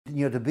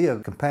You know, to be a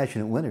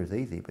compassionate winner is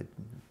easy, but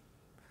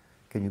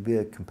can you be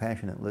a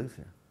compassionate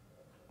loser?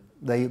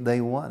 They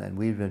won, and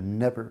we've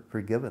never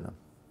forgiven them.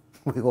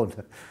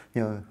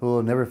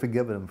 We'll never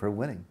forgive them for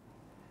winning.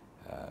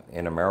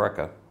 In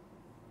America,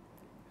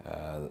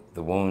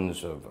 the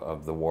wounds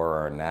of the war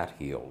are not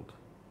healed.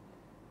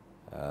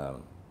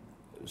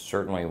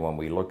 Certainly when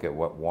we look at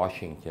what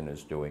Washington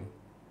is doing,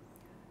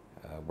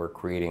 we're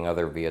creating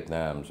other Viet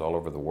Nams all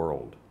over the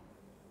world.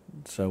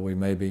 So we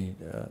may be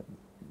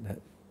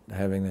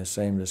having the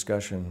same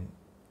discussion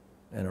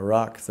in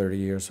Iraq 30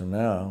 years from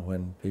now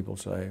when people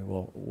say,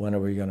 well, when are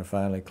we going to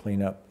finally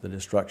clean up the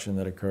destruction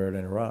that occurred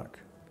in Iraq?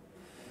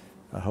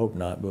 I hope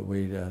not,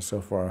 but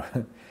so far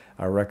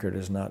our record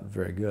is not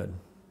very good.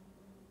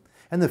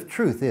 And the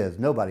truth is,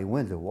 nobody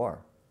wins a war.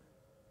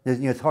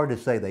 It's hard to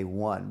say they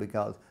won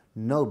because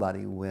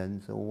nobody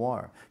wins a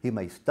war. You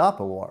may stop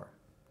a war,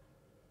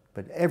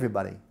 but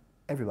everybody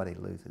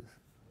loses.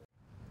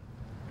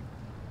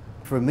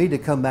 For me to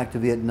come back to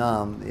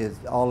Vietnam is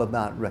all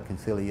about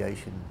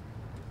reconciliation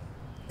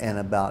and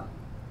about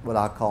what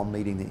I call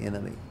meeting the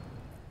enemy.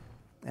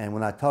 And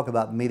when I talk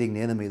about meeting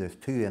the enemy, there's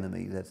two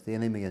enemies. That's the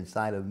enemy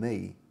inside of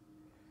me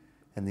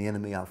and the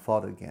enemy I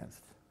fought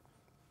against.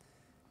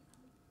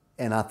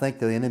 And I think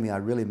the enemy I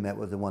really met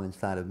was the one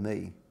inside of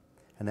me.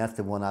 And that's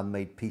the one I've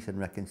made peace and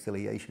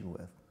reconciliation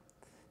with.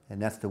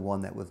 And that's the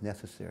one that was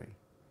necessary.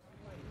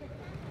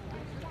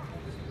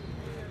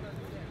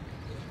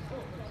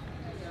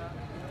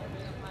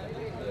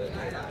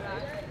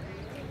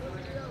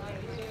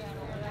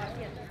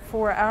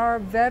 For our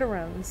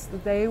veterans,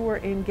 they were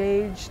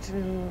engaged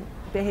in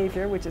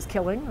behavior, which is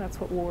killing.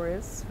 That's what war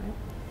is. Right?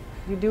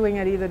 You're doing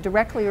it either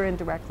directly or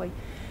indirectly.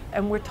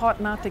 And we're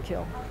taught not to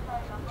kill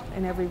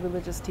in every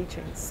religious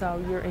teaching.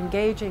 So you're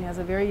engaging as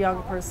a very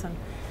young person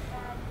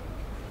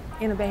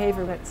in a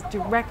behavior that's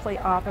directly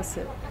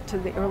opposite to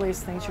the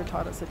earliest things you're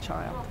taught as a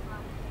child.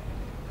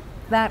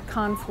 That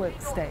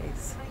conflict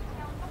stays,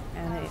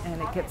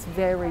 and it gets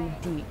very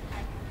deep.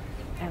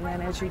 And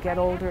then as you get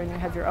older and you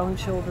have your own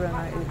children,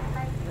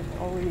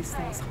 all of these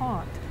things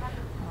haunt.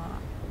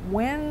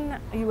 When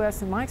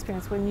U.S., in my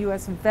experience, when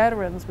U.S.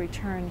 veterans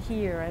return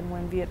here and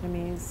when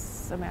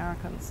Vietnamese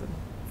Americans and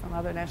from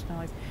other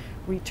nationalities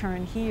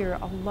return here,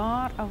 a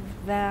lot of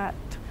that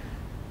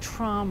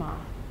trauma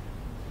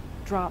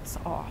drops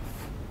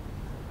off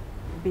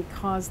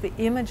because the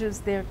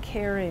images they're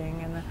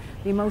carrying and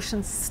the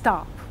emotions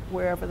stop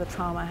wherever the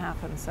trauma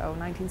happened. So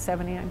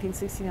 1970,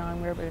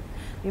 1969, wherever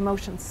the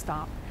emotions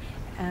stop.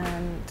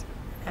 And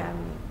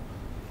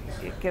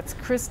it gets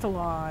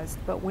crystallized,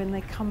 but when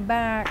they come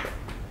back,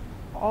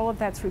 all of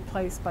that's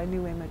replaced by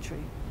new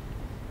imagery,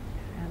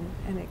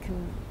 and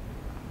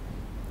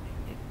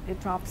it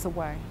drops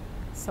away.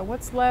 So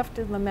what's left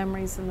is the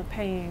memories and the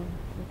pain,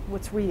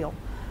 what's real,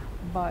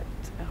 but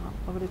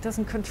it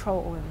doesn't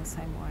control in the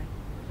same way,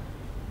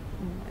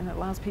 and it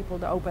allows people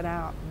to open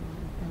out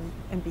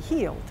and be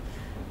healed.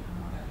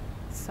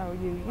 So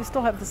you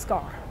still have the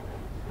scar.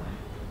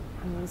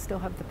 And you still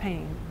have the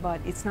pain,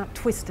 but it's not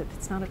twisted.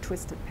 It's not a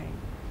twisted pain,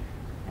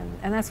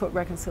 and that's what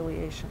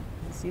reconciliation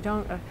is. You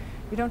don't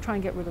try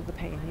and get rid of the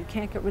pain. You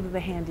can't get rid of the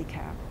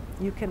handicap.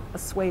 You can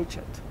assuage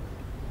it.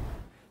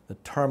 The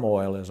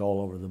turmoil is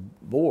all over the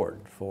board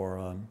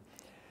for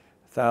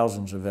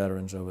thousands of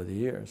veterans over the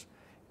years,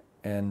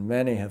 and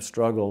many have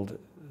struggled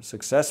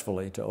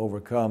successfully to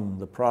overcome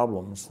the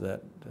problems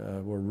that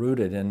were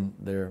rooted in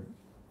their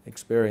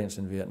experience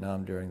in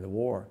Vietnam during the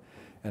war.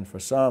 And for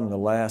some, the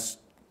last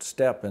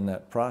step in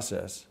that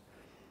process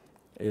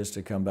is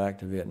to come back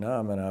to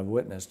Vietnam, and I've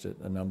witnessed it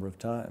a number of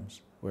times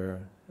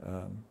where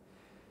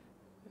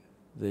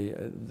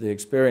the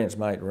experience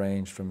might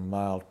range from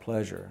mild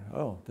pleasure,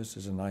 oh, this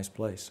is a nice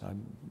place, I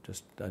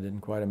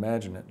didn't quite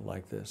imagine it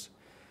like this,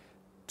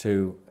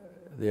 to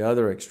the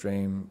other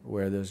extreme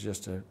where there's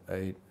just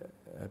a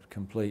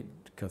complete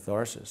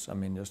catharsis, I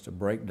mean just a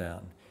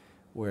breakdown,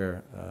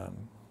 where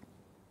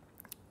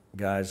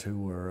guys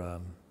who were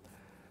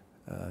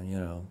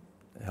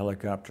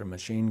helicopter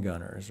machine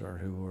gunners, or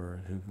who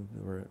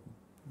were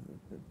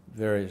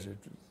various,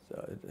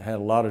 had a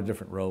lot of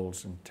different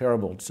roles in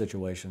terrible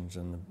situations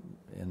in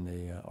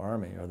the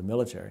army or the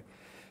military.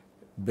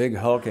 Big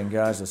hulking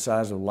guys the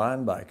size of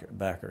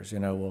linebackers,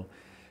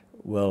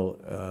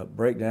 will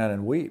break down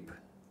and weep,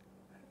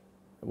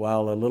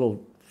 while a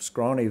little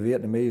scrawny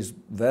Vietnamese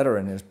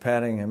veteran is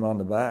patting him on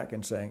the back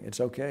and saying, "It's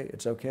okay,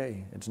 it's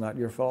okay. It's not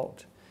your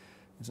fault.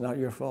 It's not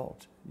your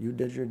fault. You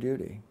did your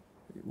duty.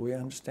 We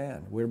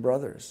understand. We're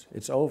brothers.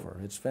 It's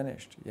over. It's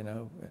finished."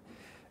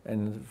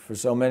 And for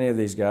so many of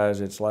these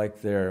guys, it's like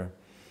 30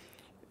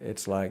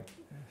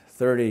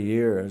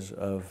 years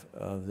of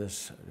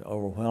this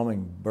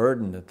overwhelming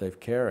burden that they've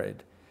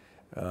carried.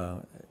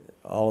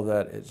 All of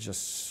that is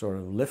just sort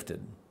of lifted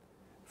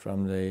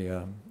from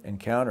the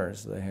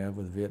encounters they have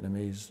with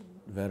Vietnamese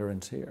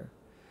veterans here.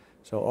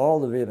 So all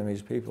the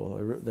Vietnamese people,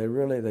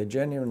 they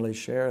genuinely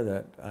share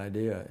that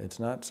idea. It's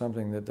not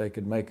something that they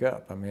could make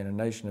up. I mean, a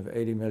nation of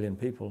 80 million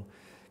people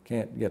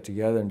can't get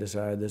together and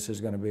decide this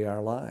is going to be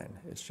our line.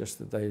 It's just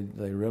that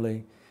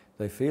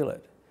they feel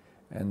it.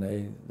 and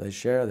they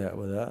share that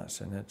with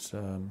us, and it's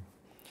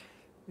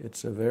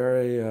a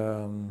very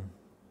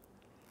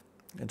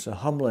it's a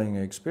humbling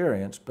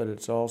experience, but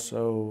it's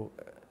also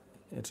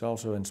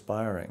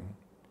inspiring,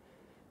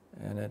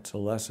 and it's a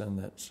lesson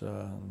that's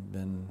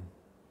been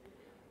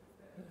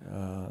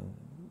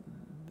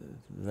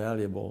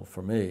valuable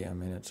for me. I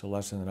mean, it's a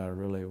lesson that I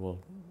really will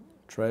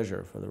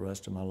treasure for the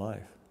rest of my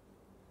life.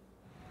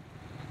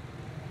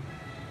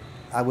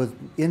 I was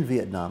in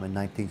Vietnam in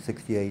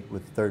 1968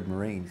 with 3rd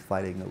Marines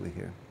fighting over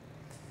here.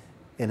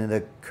 And it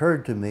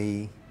occurred to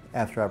me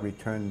after I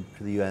returned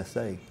to the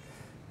USA,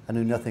 I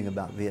knew nothing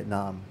about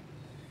Vietnam.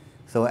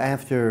 So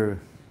after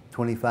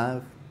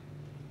 25,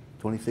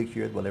 26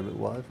 years, whatever it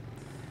was,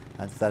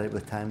 I decided it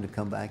was time to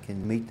come back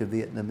and meet the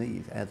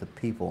Vietnamese as a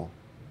people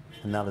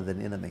and not as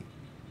an enemy.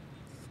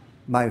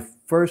 My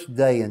first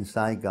day in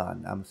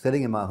Saigon, I'm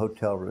sitting in my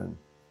hotel room,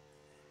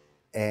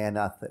 and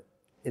I thought,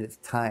 it's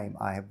time.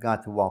 I have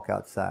got to walk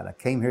outside. I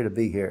came here to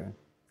be here.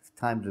 It's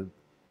time to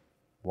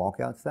walk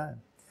outside.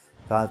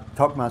 So I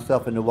talked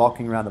myself into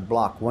walking around the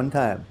block one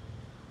time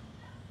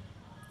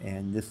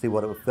and just see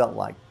what it felt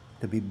like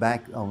to be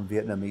back on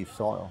Vietnamese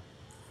soil.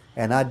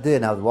 And I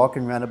did. I was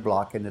walking around the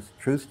block, and it's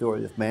a true story.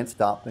 This man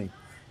stopped me,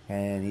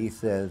 and he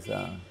says,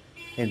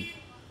 in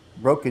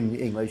broken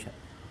English,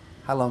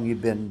 "How long you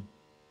been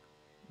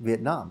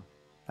Vietnam?"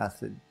 I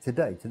said,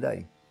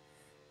 today.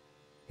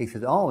 He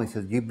said, "Oh," he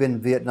says, "you've been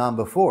in Vietnam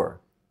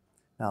before."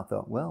 And I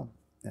thought, well,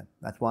 yeah,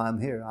 that's why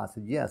I'm here. I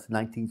said, "Yes,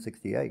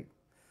 1968.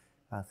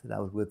 I said, "I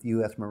was with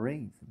U.S.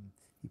 Marines." And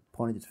he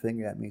pointed his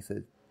finger at me and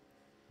said,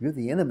 "You're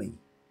the enemy."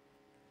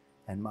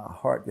 And my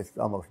heart just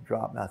almost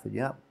dropped. And I said,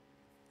 "Yep,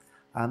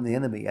 I'm the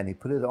enemy." And he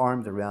put his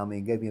arms around me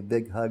and gave me a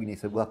big hug, and he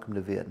said, "Welcome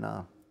to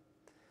Vietnam."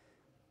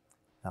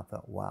 And I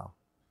thought, wow.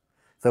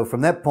 So from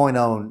that point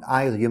on,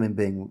 I as a human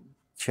being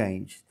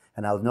changed,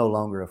 and I was no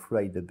longer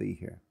afraid to be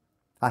here.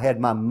 I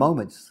had my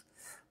moments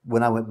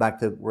when I went back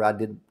to where I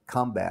did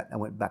combat. I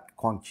went back to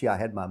Quang Chi. I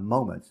had my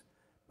moments,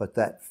 but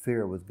that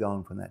fear was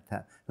gone from that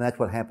time. And that's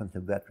what happens to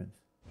veterans.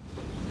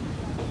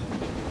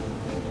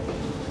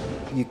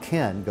 You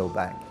can go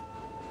back.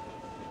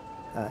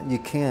 You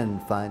can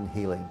find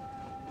healing.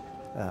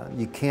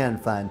 You can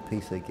find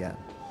peace again.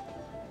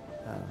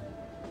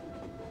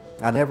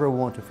 I never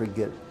want to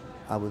forget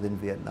I was in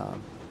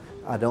Vietnam.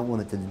 I don't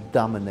want it to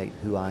dominate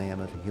who I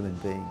am as a human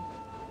being.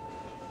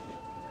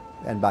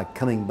 And by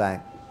coming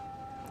back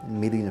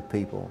and meeting the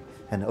people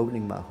and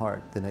opening my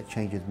heart, then it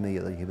changes me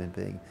as a human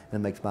being and it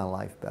makes my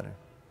life better.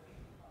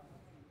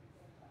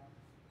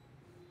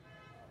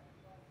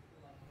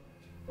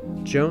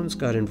 Jones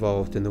got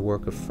involved in the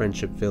work of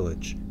Friendship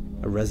Village,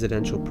 a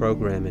residential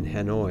program in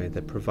Hanoi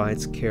that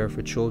provides care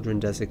for children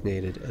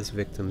designated as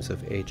victims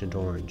of Agent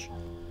Orange.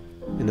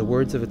 In the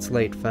words of its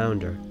late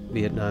founder,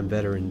 Vietnam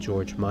veteran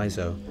George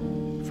Mizzo,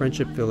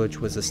 Friendship Village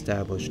was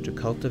established to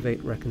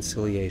cultivate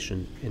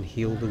reconciliation and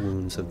heal the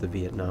wounds of the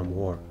Vietnam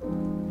War.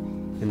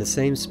 In the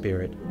same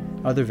spirit,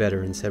 other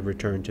veterans have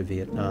returned to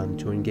Vietnam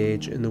to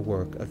engage in the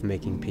work of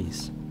making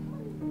peace.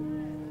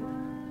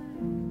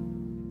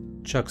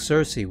 Chuck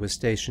Searcy was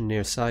stationed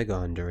near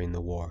Saigon during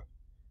the war.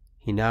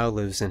 He now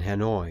lives in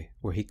Hanoi,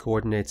 where he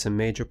coordinates a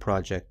major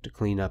project to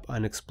clean up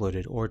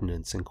unexploded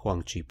ordnance in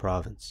Quang Tri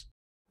Province.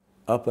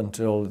 Up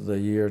until the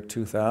year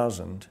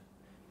 2000,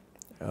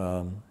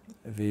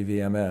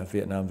 VVMF,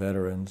 Vietnam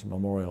Veterans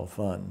Memorial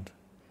Fund,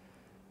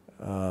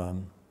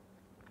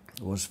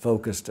 was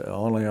focused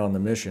only on the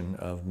mission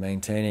of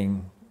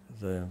maintaining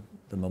the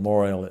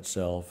memorial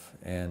itself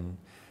and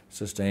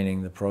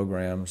sustaining the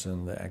programs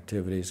and the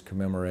activities,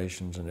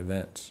 commemorations, and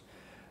events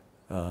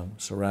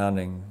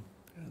surrounding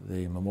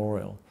the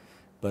memorial.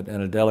 But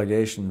in a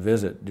delegation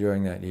visit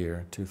during that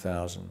year,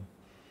 2000,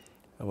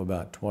 of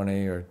about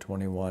 20 or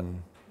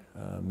 21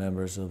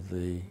 members of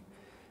the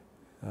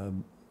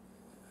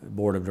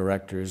board of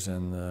directors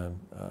and the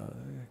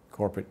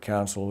corporate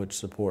council, which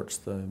supports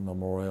the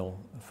memorial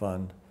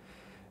fund.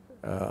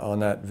 On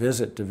that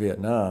visit to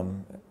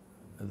Vietnam,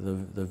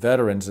 the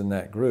veterans in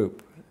that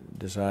group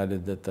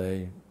decided that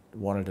they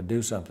wanted to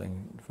do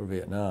something for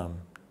Vietnam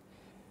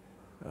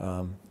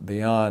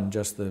beyond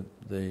just the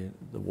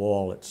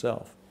wall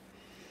itself.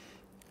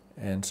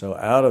 And so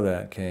out of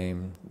that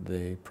came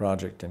the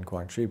project in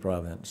Quang Tri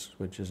Province,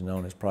 which is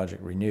known as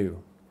Project Renew,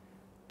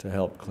 to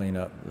help clean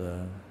up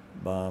the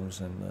bombs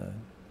and the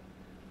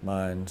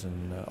mines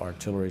and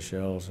artillery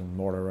shells and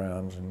mortar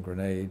rounds and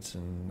grenades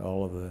and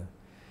all of the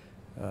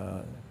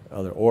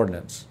other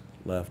ordnance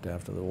left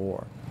after the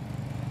war.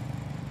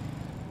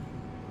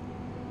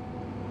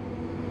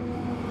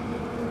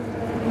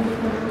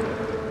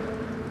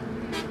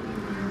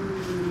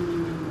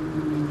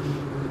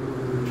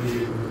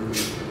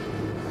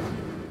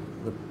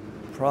 The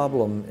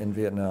problem in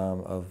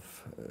Vietnam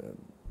of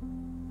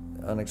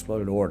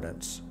unexploded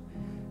ordnance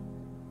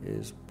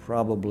is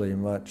probably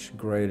much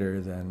greater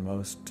than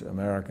most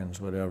Americans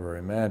would ever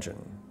imagine.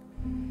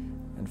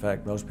 In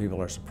fact, most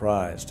people are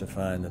surprised to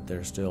find that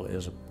there still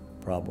is a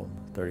problem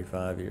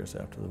 35 years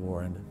after the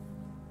war ended.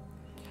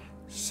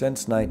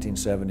 Since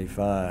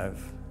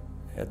 1975,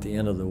 at the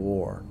end of the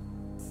war,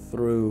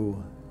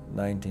 through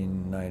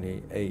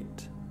 1998,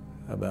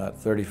 about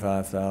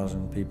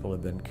 35,000 people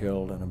have been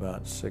killed and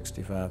about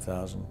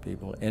 65,000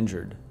 people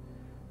injured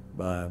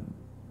by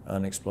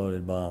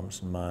unexploded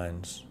bombs and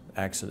mines,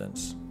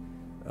 accidents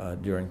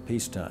during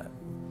peacetime.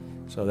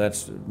 So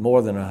that's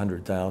more than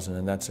 100,000,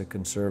 and that's a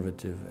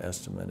conservative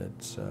estimate.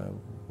 It's,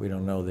 we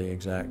don't know the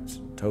exact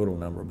total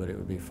number, but it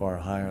would be far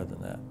higher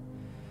than that.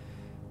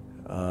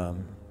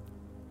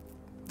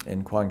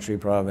 In Quang Tri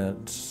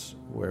province,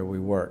 where we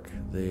work,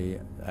 the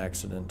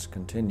accidents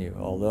continue,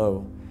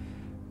 although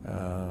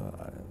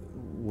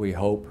we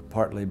hope,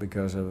 partly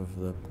because of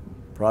the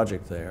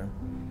project there,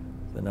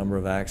 the number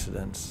of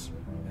accidents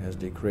has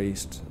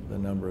decreased, the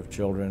number of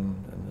children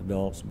and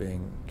adults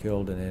being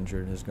killed and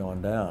injured has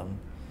gone down,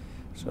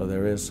 so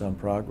there is some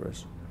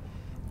progress.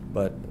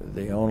 But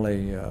the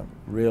only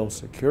real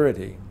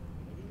security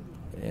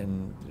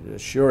in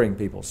assuring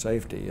people's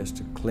safety is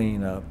to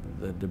clean up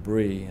the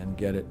debris and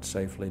get it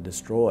safely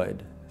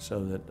destroyed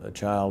so that a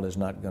child is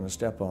not going to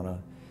step on a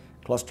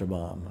cluster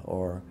bomb,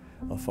 or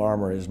a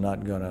farmer is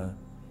not going to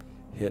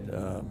hit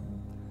a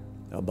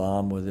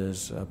bomb with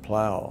his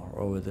plow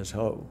or with his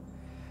hoe.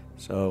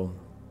 So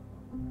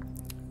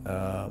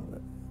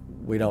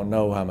we don't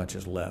know how much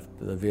is left.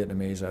 The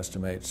Vietnamese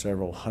estimate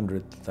several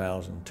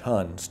 100,000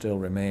 tons still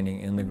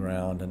remaining in the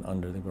ground and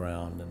under the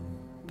ground and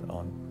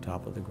on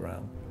top of the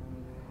ground.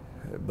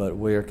 But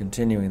we are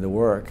continuing the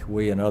work,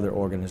 we and other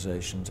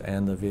organizations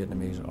and the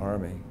Vietnamese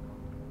army,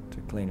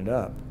 to clean it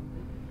up.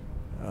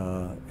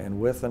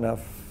 And with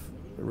enough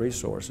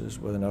resources,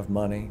 with enough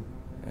money,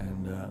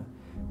 and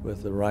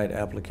with the right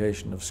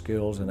application of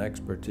skills and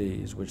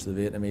expertise, which the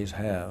Vietnamese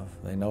have,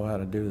 they know how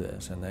to do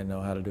this, and they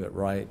know how to do it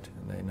right,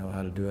 and they know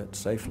how to do it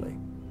safely.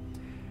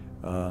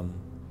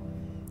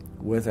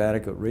 With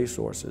adequate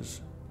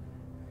resources,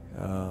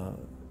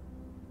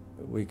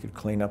 we could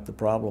clean up the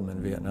problem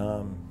in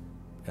Vietnam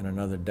in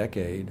another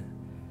decade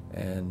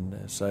and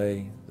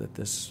say that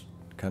this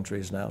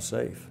country is now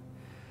safe.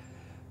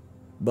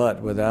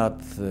 But without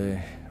the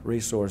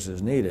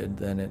resources needed,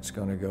 then it's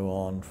going to go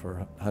on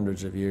for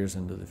hundreds of years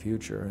into the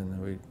future,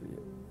 and we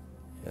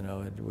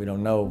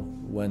don't know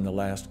when the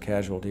last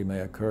casualty may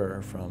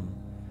occur from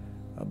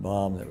a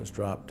bomb that was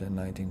dropped in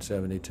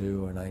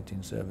 1972 or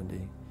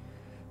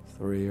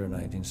 1973 or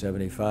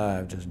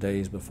 1975, just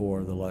days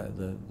before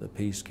the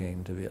peace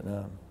came to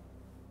Vietnam.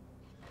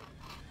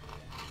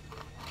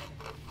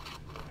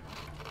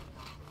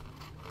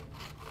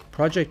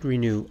 Project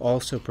Renew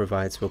also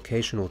provides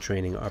vocational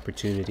training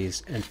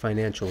opportunities and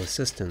financial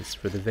assistance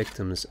for the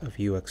victims of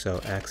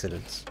UXO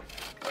accidents.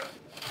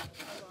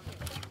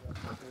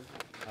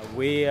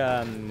 We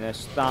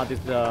started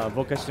the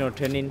vocational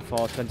training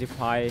for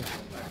 25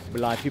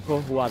 blind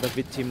people who are the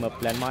victim of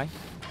landmine.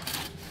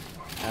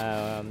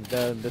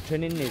 The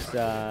training is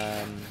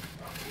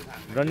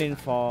running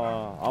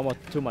for almost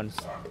 2 months,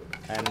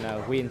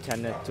 and we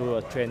intended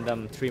to train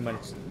them 3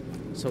 months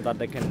so that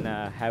they can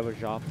have a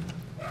job,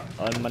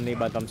 earn money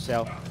by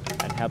themselves,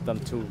 and help them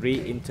to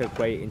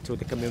reintegrate into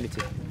the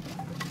community.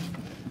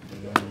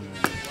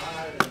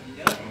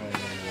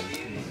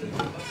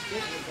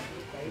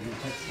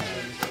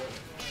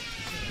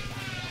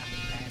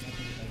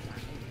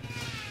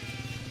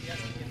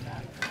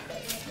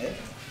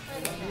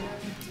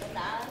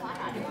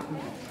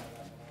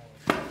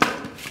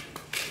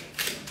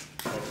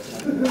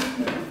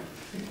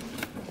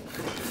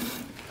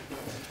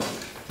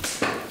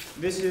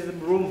 This is a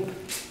room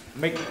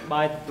made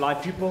by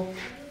blind people.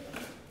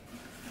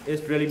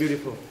 It's really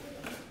beautiful.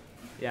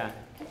 Yeah,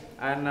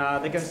 and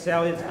they can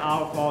sell it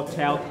out for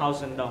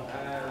 $12,000.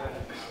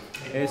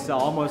 It's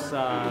almost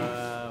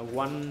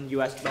 $1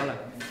 US.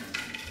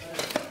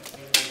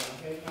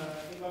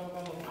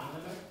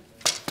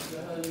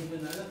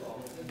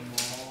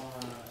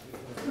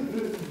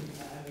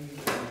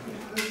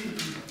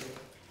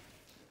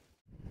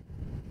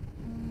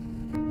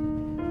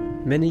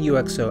 Many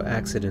UXO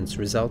accidents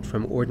result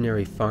from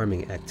ordinary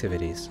farming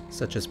activities,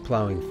 such as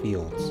plowing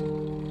fields.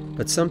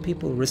 But some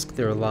people risk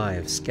their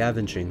lives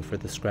scavenging for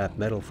the scrap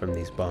metal from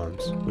these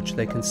bombs, which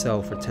they can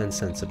sell for 10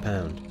 cents a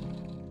pound.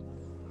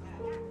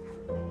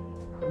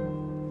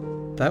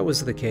 That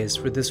was the case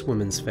for this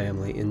woman's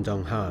family in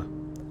Dong Ha.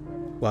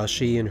 While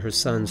she and her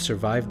son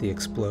survived the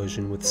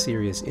explosion with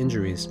serious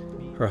injuries,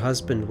 her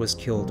husband was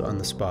killed on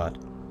the spot.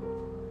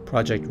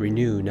 Project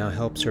Renew now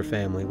helps her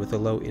family with a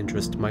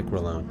low-interest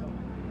microloan.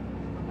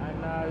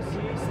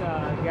 She's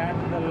got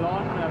the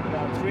loan of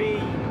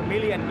 $3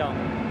 million,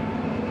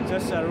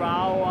 just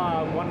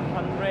around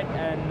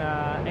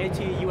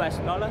 180 US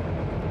dollar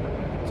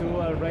to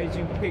a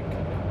raising pig,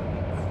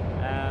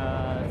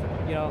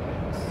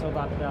 so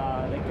that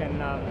they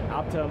can,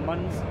 after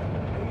months,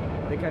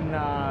 they can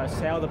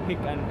sell the pig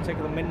and take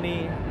the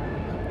money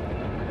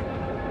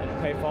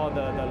and pay for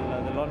the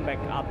loan back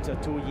after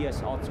 2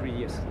 years or 3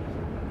 years.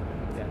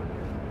 Yeah.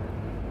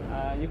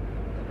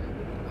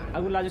 I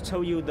would like to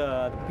show you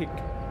the pig.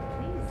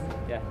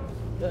 Yeah.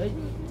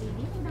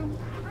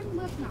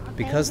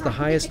 Because the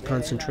highest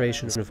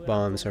concentrations of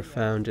bombs are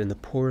found in the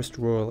poorest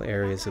rural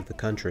areas of the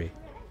country,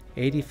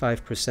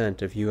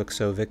 85% of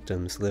UXO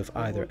victims live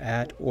either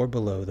at or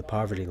below the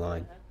poverty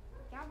line.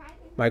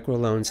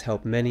 Microloans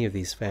help many of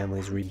these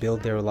families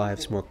rebuild their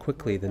lives more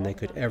quickly than they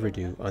could ever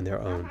do on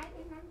their own.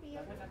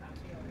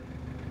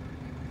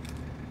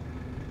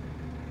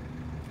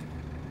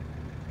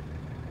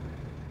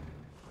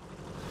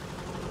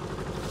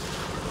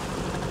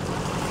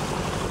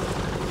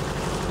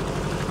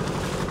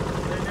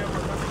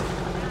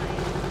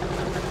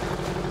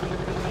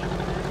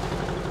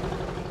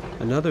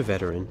 Another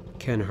veteran,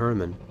 Ken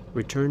Herman,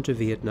 returned to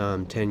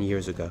Vietnam 10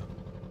 years ago.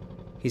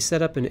 He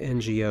set up an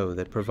NGO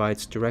that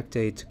provides direct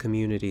aid to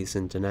communities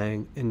in Da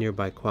Nang and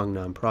nearby Quang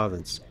Nam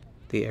province,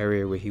 the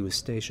area where he was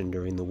stationed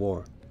during the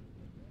war.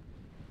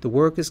 The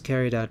work is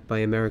carried out by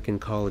American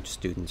college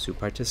students who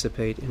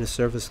participate in a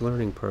service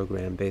learning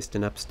program based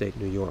in upstate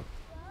New York.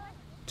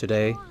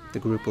 Today, the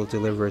group will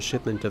deliver a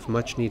shipment of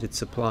much-needed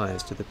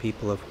supplies to the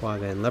people of Hoa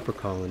Van leper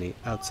colony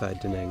outside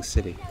Da Nang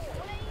City.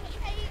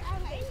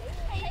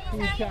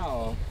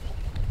 Hello.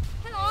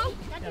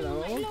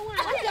 Hello.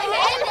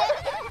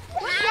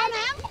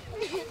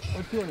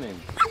 What's your name?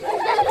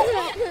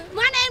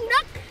 My name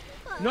Nook.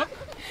 Nook?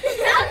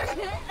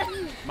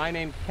 My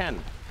name's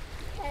Ken.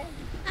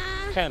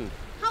 Ken.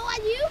 How are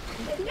you?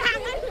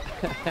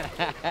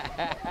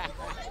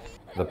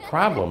 The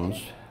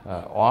problems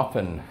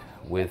often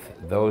with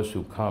those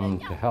who come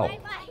to help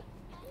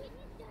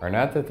are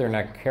not that they're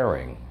not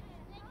caring,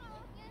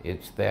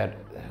 it's that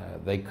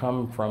they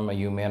come from a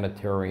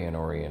humanitarian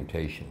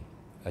orientation,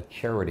 a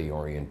charity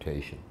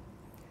orientation,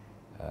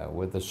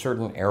 with a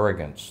certain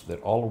arrogance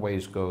that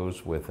always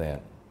goes within.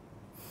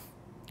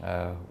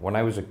 When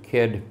I was a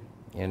kid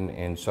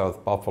in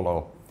South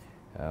Buffalo,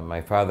 my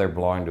father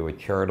belonged to a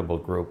charitable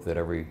group that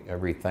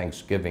every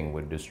Thanksgiving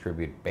would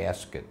distribute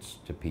baskets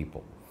to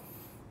people.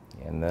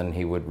 And then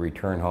he would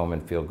return home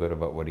and feel good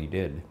about what he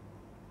did.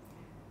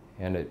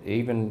 And it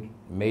even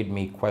made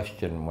me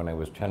question when I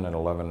was 10 and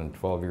 11 and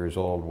 12 years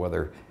old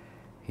whether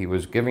he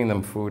was giving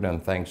them food on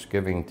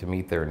Thanksgiving to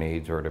meet their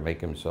needs or to make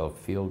himself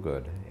feel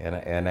good.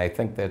 And I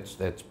think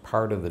that's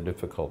part of the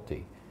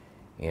difficulty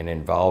in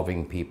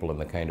involving people in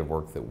the kind of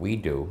work that we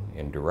do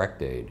in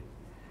direct aid,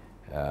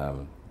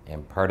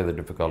 and part of the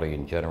difficulty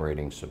in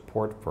generating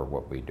support for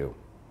what we do.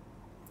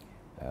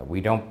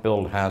 We don't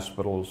build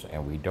hospitals,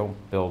 and we don't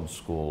build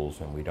schools,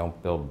 and we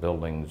don't build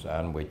buildings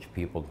on which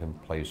people can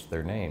place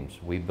their names.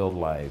 We build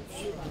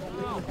lives.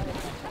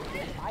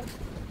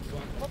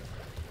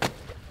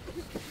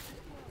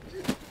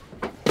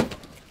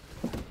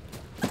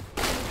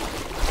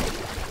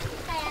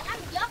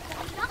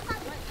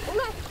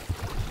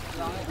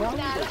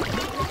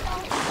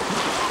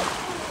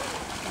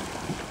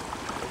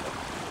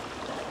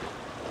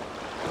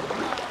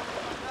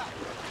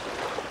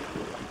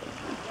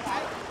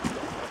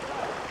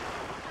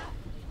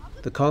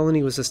 The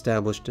colony was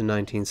established in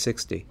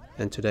 1960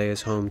 and today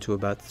is home to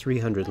about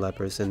 300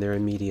 lepers and their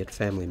immediate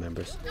family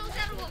members.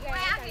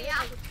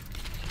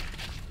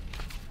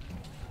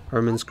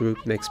 Herman's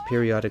group makes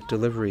periodic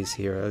deliveries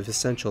here of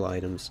essential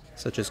items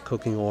such as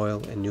cooking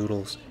oil and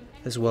noodles,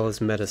 as well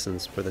as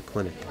medicines for the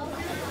clinic.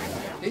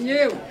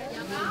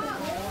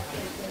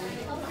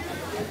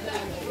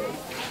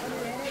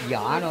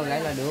 Giỏ rồi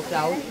lấy là được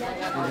đâu.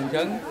 Đừng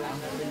trứng.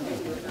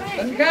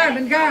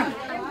 Tính can.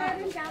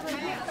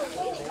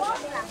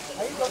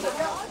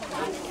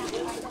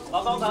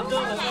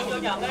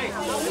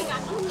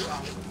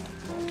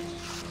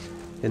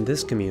 In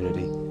this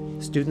community,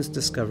 students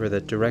discover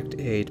that direct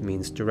aid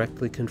means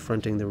directly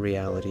confronting the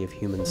reality of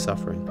human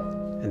suffering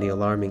and the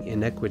alarming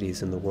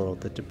inequities in the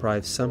world that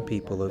deprive some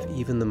people of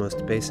even the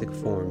most basic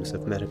forms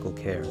of medical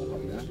care.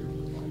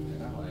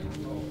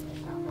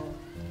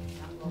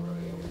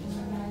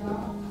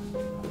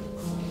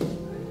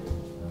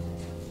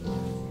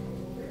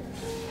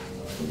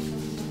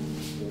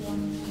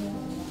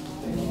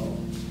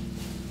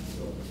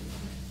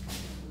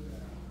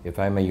 If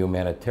I'm a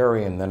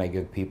humanitarian, then I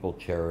give people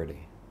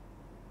charity.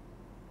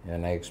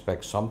 And I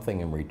expect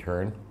something in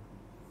return,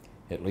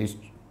 at least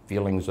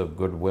feelings of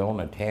goodwill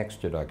and a tax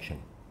deduction.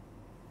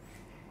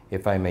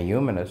 If I'm a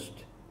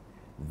humanist,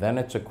 then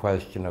it's a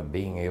question of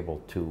being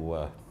able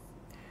to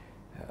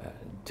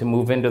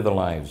move into the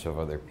lives of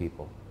other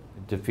people,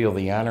 to feel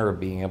the honor of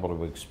being able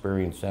to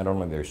experience not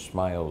only their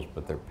smiles,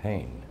 but their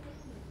pain.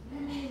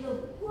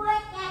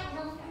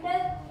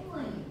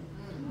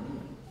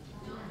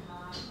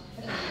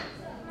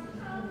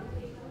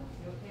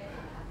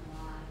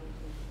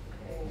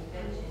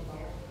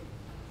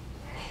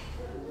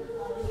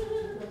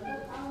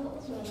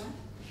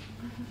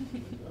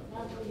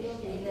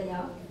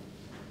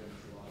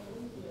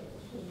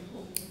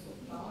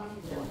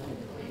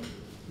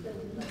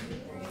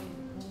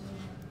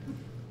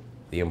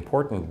 The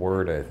important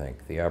word, I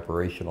think, the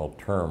operational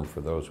term for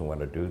those who want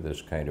to do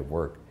this kind of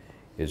work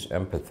is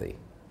empathy.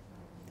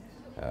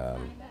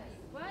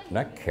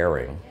 Not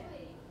caring,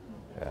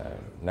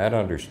 not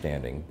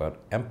understanding,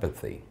 but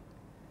empathy.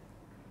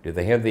 Do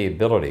they have the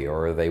ability,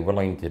 or are they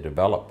willing to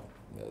develop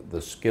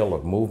the skill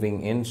of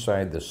moving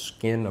inside the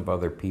skin of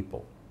other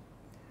people,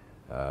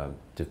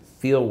 to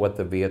feel what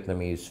the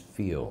Vietnamese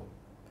feel,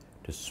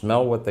 to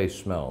smell what they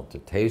smell, to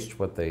taste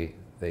what they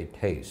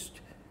taste,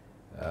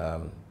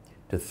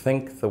 to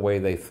think the way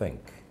they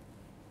think.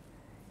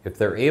 If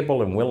they're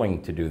able and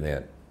willing to do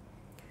that,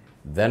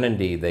 then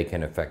indeed they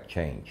can effect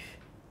change.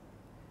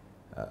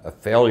 A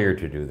failure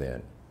to do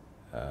that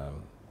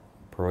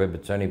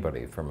prohibits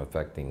anybody from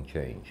effecting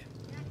change.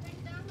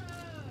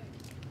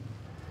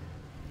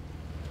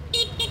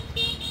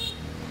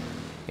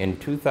 In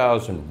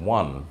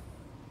 2001,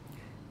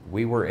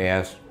 we were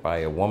asked by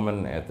a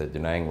woman at the Da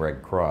Nang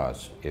Red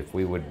Cross if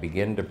we would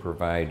begin to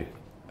provide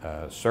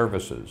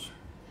services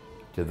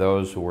to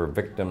those who were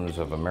victims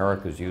of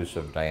America's use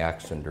of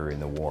dioxin during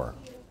the war.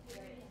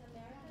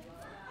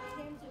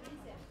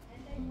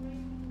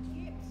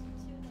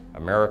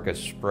 America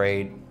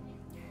sprayed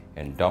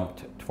and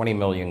dumped 20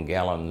 million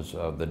gallons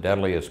of the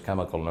deadliest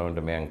chemical known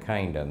to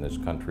mankind on this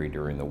country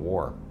during the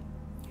war.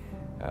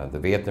 The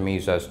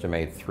Vietnamese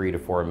estimate 3 to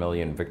 4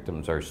 million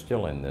victims are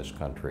still in this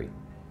country,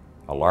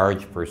 a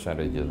large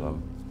percentage of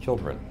them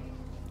children.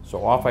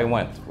 So off I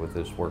went with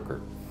this worker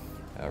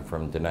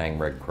from Da Nang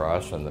Red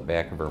Cross on the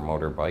back of her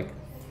motorbike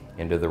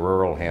into the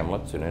rural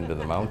hamlets and into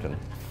the mountain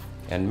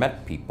and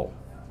met people.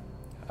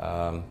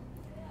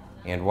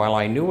 And while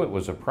I knew it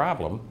was a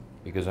problem,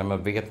 because I'm a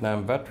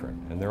Vietnam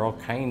veteran, and there are all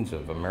kinds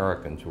of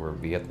Americans who are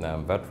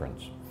Vietnam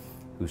veterans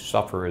who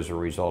suffer as a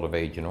result of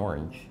Agent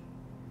Orange,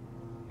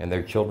 and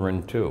their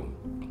children too.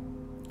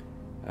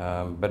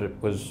 But it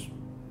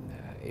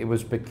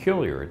was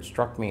peculiar. It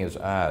struck me as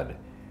odd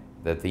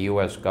that the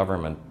US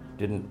government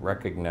didn't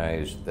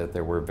recognize that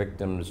there were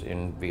victims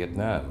in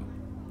Vietnam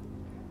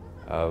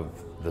of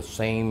the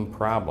same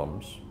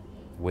problems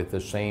with the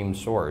same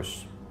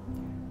source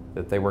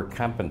that they were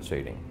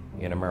compensating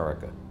in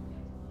America.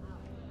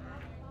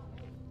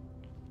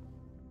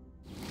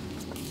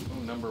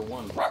 Number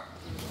one.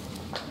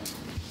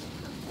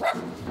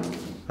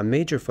 A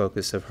major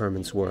focus of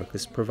Herman's work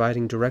is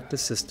providing direct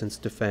assistance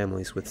to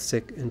families with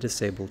sick and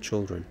disabled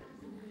children.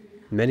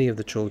 Many of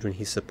the children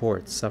he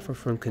supports suffer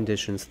from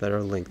conditions that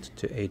are linked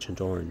to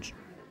Agent Orange.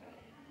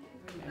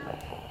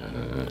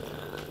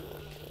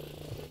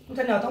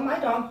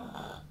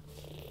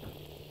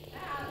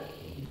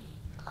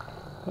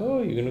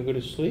 Oh, you're gonna go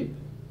to sleep?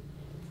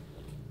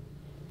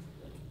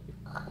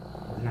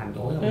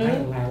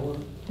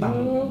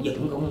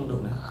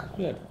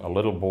 A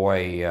little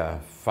boy,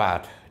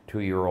 fat,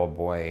 2-year-old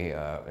boy,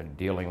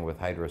 dealing with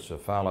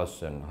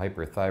hydrocephalus and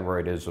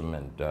hyperthyroidism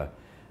and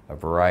a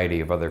variety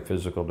of other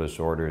physical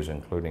disorders,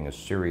 including a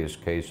serious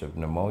case of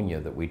pneumonia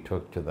that we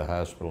took to the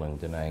hospital in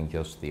Da Nang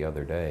just the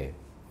other day,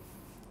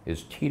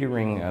 is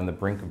teetering on the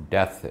brink of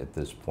death at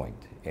this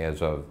point,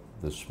 as of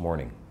this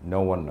morning.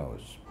 No one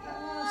knows.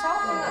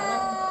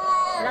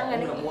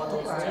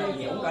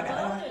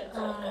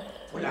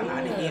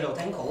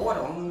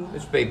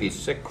 This baby's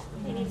sick.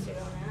 He's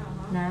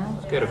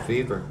got a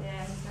fever.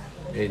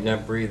 He's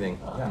not breathing.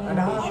 He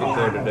should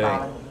go today.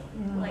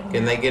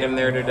 Can they get him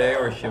there today,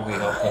 or should we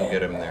help him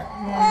get him there?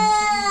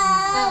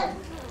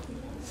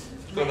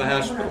 Let's go to the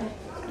hospital.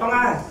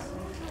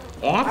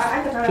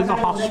 Off to the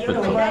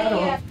hospital.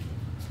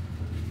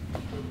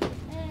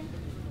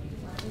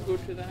 Go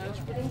to the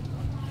hospital?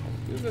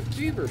 You have a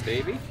fever,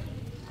 baby.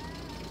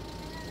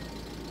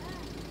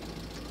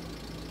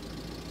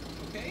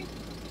 Okay?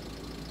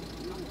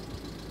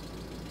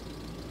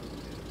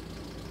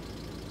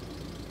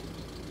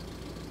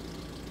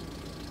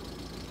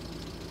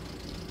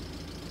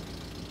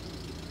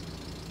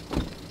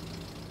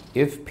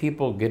 If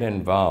people get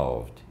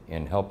involved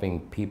in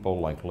helping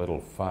people like little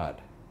Fat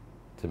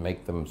to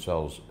make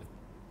themselves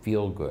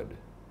feel good,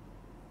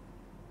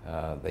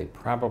 they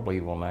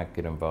probably will not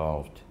get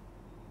involved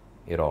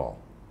at all.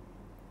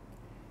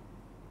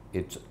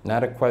 It's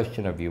not a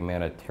question of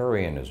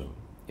humanitarianism,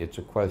 it's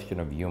a question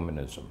of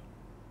humanism.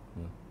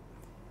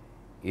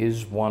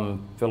 Is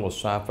one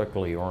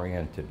philosophically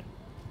oriented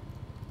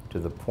to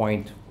the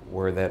point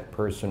where that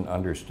person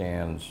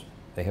understands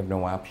they have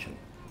no option?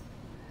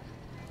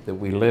 That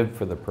we live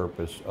for the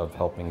purpose of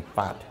helping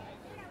Fat.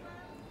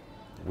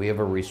 We have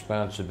a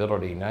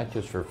responsibility not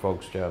just for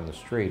folks down the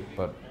street,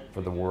 but for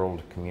the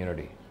world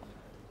community.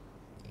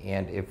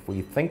 And if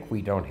we think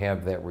we don't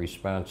have that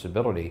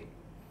responsibility,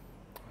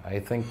 I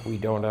think we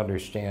don't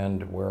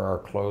understand where our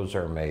clothes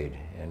are made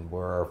and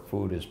where our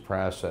food is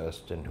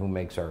processed and who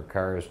makes our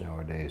cars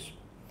nowadays.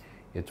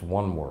 It's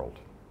one world,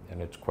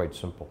 and it's quite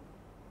simple.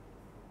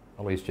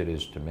 At least it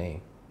is to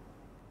me.